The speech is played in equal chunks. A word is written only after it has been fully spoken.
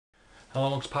How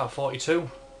long's part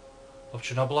 42 of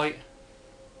Chernobylite?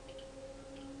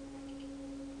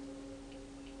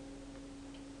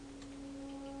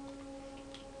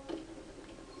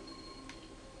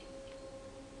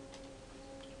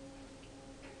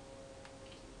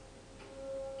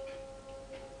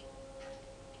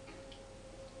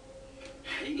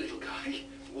 Hey, little guy.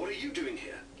 What are you doing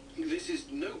here? This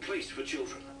is no place for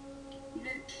children.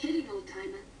 No kidding,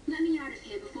 old-timer. Let me out of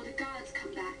here before the guards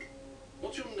come back.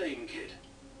 What's your name, kid?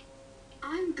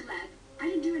 I'm Gleb. I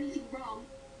didn't do anything wrong.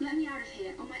 Let me out of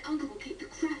here, or my uncle will kick the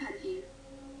crap out of you.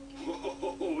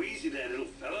 Oh, easy there, little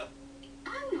fella.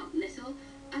 I'm not little.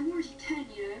 I'm already 10,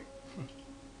 you know.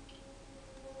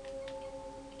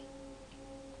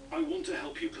 I want to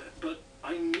help you, Gleb, but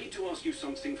I need to ask you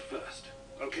something first,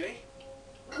 okay?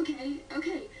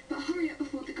 Okay, but hurry up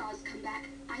before the guards come back.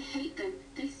 I hate them.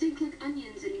 They stink like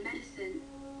onions in medicine.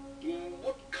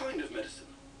 What kind of medicine?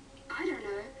 I don't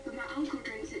know, but my uncle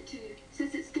drinks it too.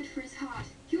 Says it's good for his heart.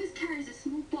 He always carries a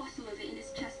small bottle of it in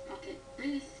his chest pocket.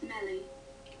 Really smelly.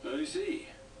 I see.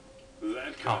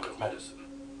 That kind of medicine.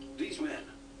 These men,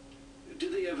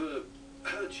 did they ever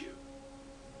hurt you?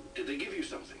 Did they give you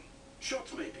something?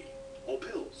 Shots, maybe? Or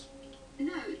pills?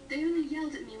 No, they only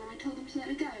yelled at me when I told them to let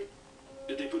me go.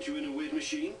 Did they put you in a weird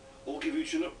machine? Or give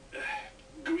you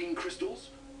green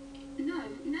crystals? No,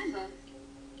 never.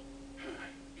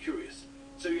 Curious.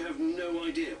 So you have no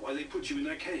idea why they put you in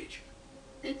that cage?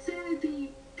 They'd say I'd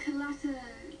be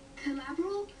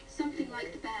collateral? Something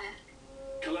like the bear.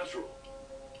 Collateral?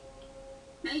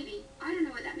 Maybe. I don't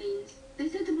know what that means. They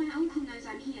said that my uncle knows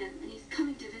I'm here, and he's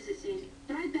coming to visit soon.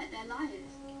 But I bet they're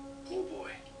liars. Poor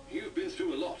boy. You've been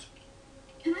through a lot.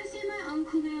 Can I see my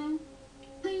uncle now?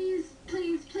 Please,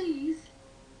 please, please.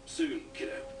 Soon,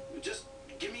 kiddo. Just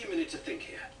give me a minute to think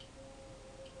here.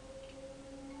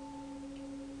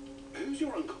 Who's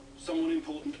your uncle? Someone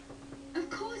important? Of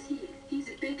course he is. He's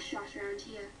a big shot around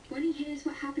here. When he hears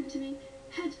what happened to me,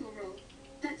 heads will roll.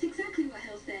 That's exactly what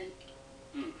he'll say.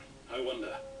 I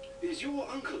wonder. Is your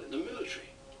uncle in the military?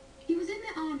 He was in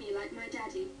the army like my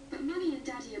daddy, but Mummy and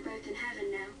Daddy are both in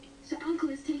heaven now, so Uncle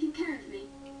is taking care of me.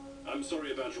 I'm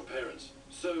sorry about your parents.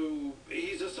 So,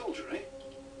 he's a soldier, eh?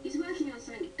 He's working on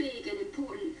something big and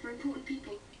important for important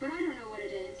people, but I don't know what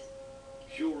it is.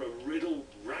 You're a riddle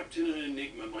wrapped in an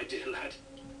enigma, my dear lad.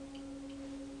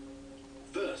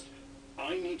 First,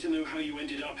 I need to know how you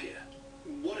ended up here.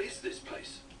 What is this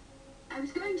place? I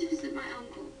was going to visit my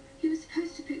uncle. He was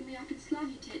supposed to pick me up in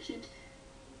Slavutich, and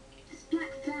this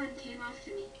black van came after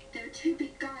me. There were two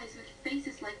big guys with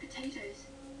faces like potatoes.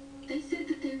 They said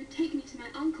that they would take me to my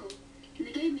uncle, and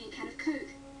they gave me a can of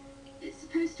Coke. It's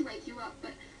supposed to wake you up,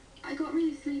 but I got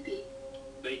really sleepy.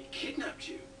 They kidnapped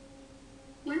you?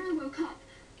 When I woke up,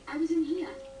 I was in here,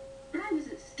 but I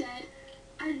wasn't scared.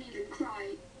 I didn't even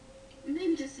cry.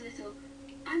 Maybe just a little.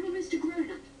 I'm almost a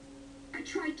grown-up. I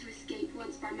tried to escape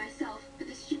once by myself, but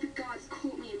the stupid guards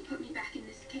caught me and put me back in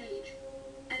this cage.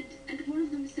 And one of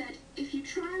them said, if you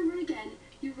try and run again,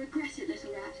 you'll regret it,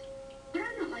 little rat. But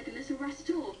I'm not like a little rat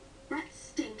at all. Rats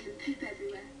stink and poop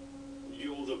everywhere.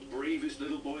 You're the bravest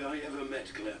little boy I ever met,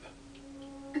 Gleb.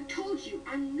 I told you,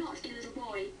 I'm not a little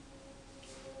boy.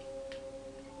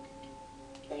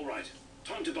 All right,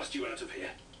 time to bust you out of here.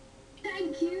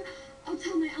 Thank you. I'll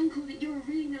tell my uncle that you're a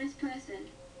really nice person.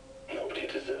 Nobody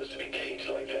deserves to be caged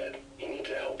like that. You need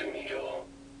to help him, Igor.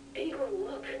 Igor,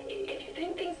 look. If you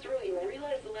think things through, you'll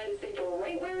realize the lad is safer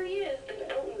right where he is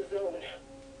than out in the zone.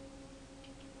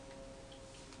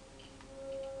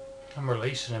 I'm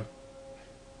releasing him.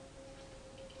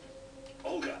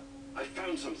 Olga, I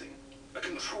found something. A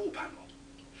control panel.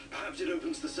 Perhaps it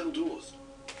opens the cell doors.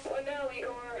 What now,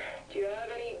 Igor? Do you have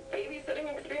any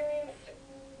babysitting experience?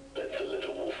 Let the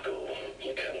little wolf go.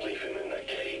 You can't leave him in that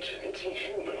cage. It's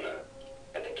inhuman.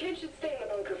 And the kid should stay in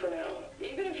the bunker for now.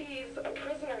 Even if he's a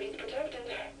prisoner, he's protected.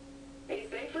 He's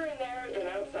safer in there than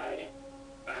outside.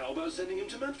 How about sending him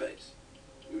to Medveds?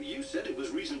 You said it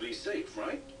was reasonably safe,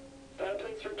 right? It's not a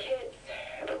place for kids.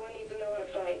 Everyone needs to know how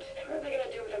to fight. What are they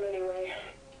gonna do with him anyway?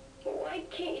 Why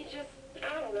can't you just,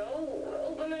 I don't know,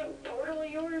 open that portal of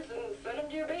yours and send him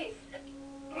to your base?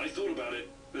 I thought about it,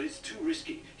 but it's too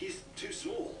risky. He's too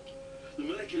small. The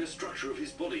molecular structure of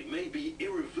his body may be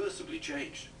irreversibly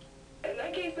changed. In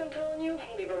that case, I'm telling you,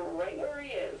 leave him right where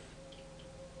he is.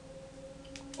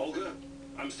 Olga,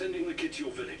 I'm sending the kid to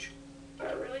your village.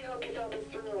 I really hope you thought this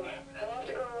through. He'll have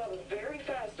to grow up very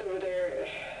fast over there.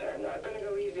 They're not gonna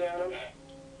go easy on him.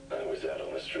 I was out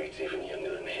on the streets even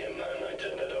younger than him, and I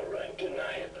turned out all right, didn't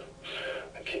I?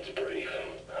 The kid's brave.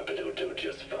 I bet he'll do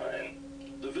just fine.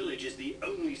 The village is the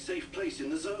only safe place in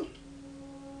the zone.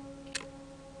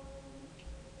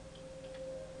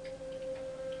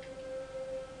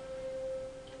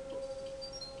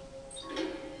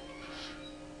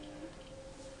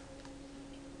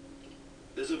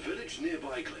 village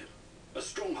nearby, Clip. A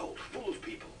stronghold full of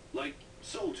people, like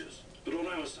soldiers, but on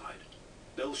our side.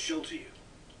 They'll shelter you.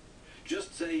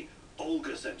 Just say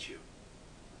Olga sent you.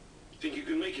 Think you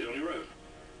can make it on your own?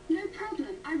 No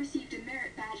problem. I received a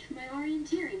merit badge for my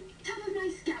orienteering. Top of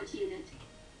my scout unit.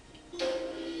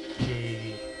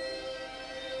 Okay.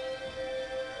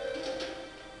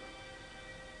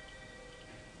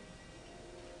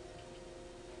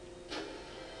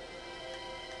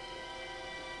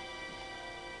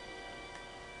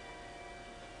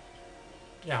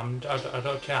 Yeah, I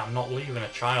don't care. I'm not leaving a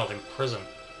child in prison.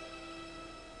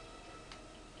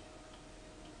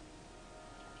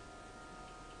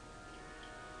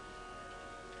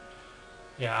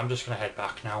 Yeah, I'm just gonna head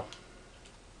back now.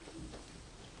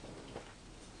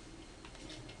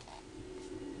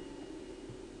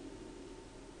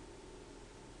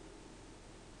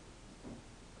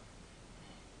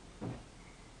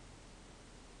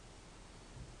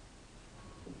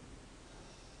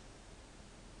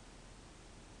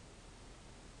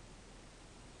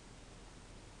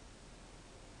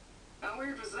 How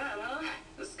weird was that, huh?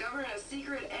 Discovering a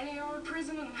secret any-hour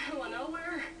prison in the middle of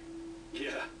nowhere?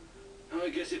 Yeah. I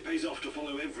guess it pays off to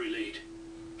follow every lead.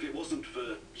 If it wasn't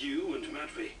for you and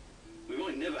Matvey, we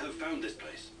might never have found this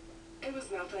place. It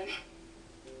was nothing.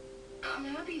 I'm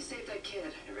happy you saved that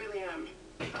kid. I really am.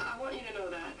 I want you to know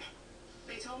that.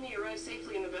 They told me you arrived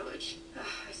safely in the village.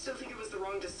 I still think it was the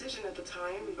wrong decision at the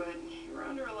time, but you were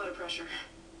under a lot of pressure.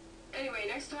 Anyway,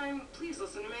 next time, please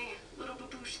listen to me, little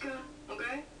babushka,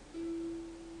 okay?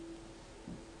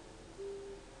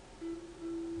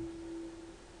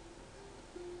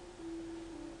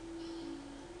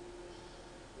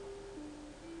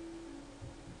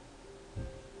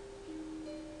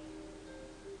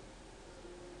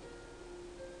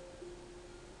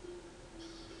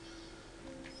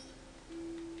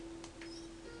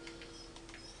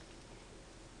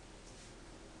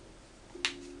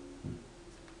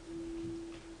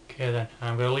 Okay then,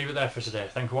 I'm going to leave it there for today.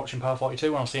 Thank you for watching part 42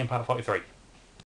 and I'll see you in part 43.